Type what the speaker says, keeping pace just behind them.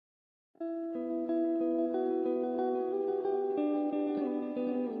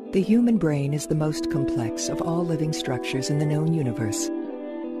The human brain is the most complex of all living structures in the known universe.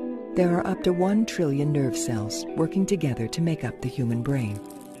 There are up to 1 trillion nerve cells working together to make up the human brain.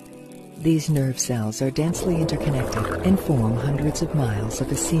 These nerve cells are densely interconnected and form hundreds of miles of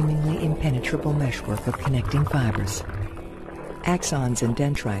a seemingly impenetrable meshwork of connecting fibers. Axons and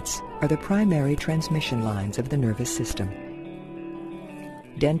dendrites are the primary transmission lines of the nervous system.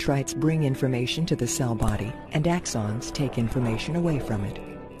 Dendrites bring information to the cell body, and axons take information away from it.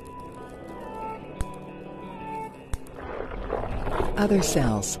 Other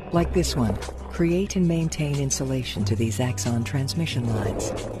cells, like this one, create and maintain insulation to these axon transmission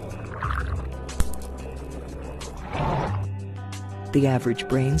lines. The average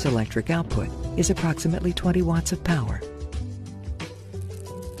brain's electric output is approximately 20 watts of power.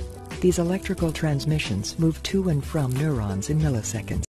 These electrical transmissions move to and from neurons in milliseconds.